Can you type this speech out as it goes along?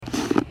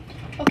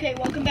Okay,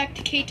 welcome back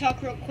to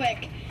K-Talk real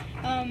quick.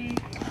 I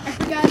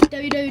forgot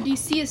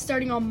WWDC is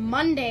starting on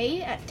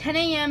Monday at 10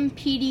 a.m.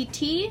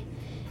 PDT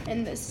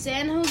in the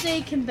San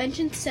Jose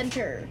Convention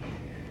Center.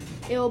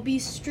 It will be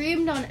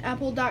streamed on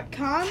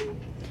apple.com.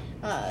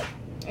 I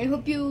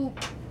hope you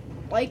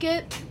like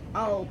it.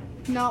 I'll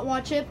not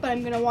watch it, but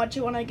I'm going to watch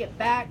it when I get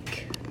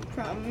back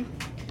from...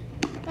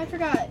 I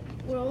forgot.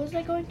 Where was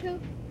I going to?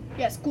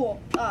 Yeah,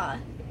 school.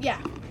 Yeah.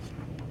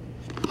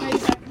 When I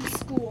get back from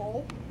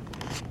school,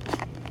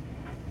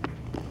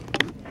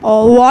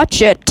 I'll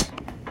watch it.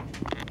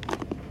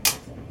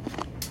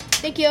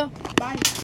 Thank you. Bye.